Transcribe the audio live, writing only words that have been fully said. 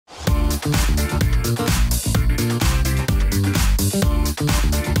So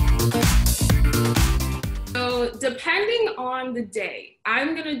depending on the day,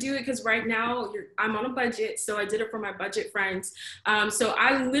 I'm gonna do it because right now I'm on a budget, so I did it for my budget friends. So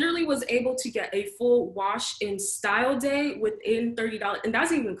I literally was able to get a full wash and style day within $30, and that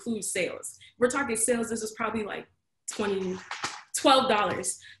doesn't even include sales. We're talking sales, this is probably like $12.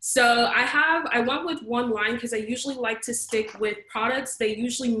 So I went with one line because I usually like to stick with products. They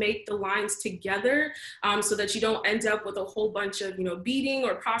usually make the lines together so that you don't end up with a whole bunch of, beating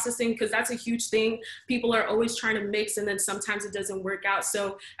or processing, because that's a huge thing. People are always trying to mix and then sometimes it doesn't work out.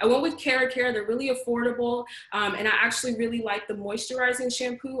 So I went with Care. They're really affordable. And I actually really like the moisturizing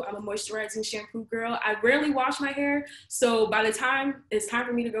shampoo. I'm a moisturizing shampoo girl. I rarely wash my hair. So by the time it's time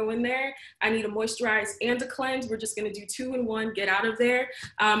for me to go in there, I need a moisturize and a cleanse. We're just gonna do 2-in-1, get out of there.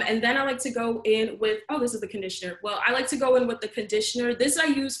 And then I like to go in with, this is the conditioner. Well, I like to go in with the conditioner. This I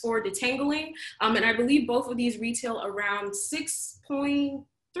use for detangling. And I believe both of these retail around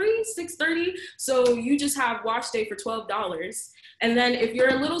 $6.30. So you just have wash day for $12. And then if you're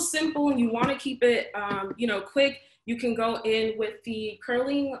a little simple and you want to keep it, quick, you can go in with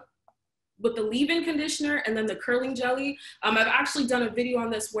the leave-in conditioner and then the curling jelly. I've actually done a video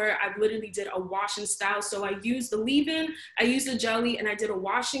on this where I literally did a wash and style. So I used the leave-in, I used the jelly, and I did a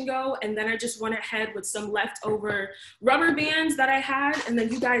wash and go. And then I just went ahead with some leftover rubber bands that I had. And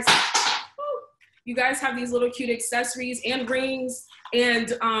then you guys have these little cute accessories and rings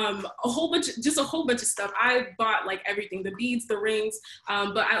and a whole bunch of stuff. I bought like everything, the beads, the rings,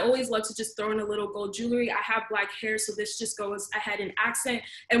 but I always love to just throw in a little gold jewelry. I have black hair, so this just goes ahead and accent.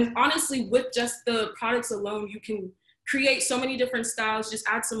 And honestly, with just the products alone, you can create so many different styles. Just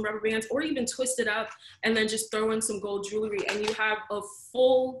add some rubber bands or even twist it up and then just throw in some gold jewelry and you have a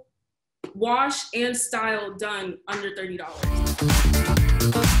full wash and style done under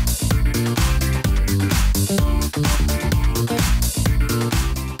 $30.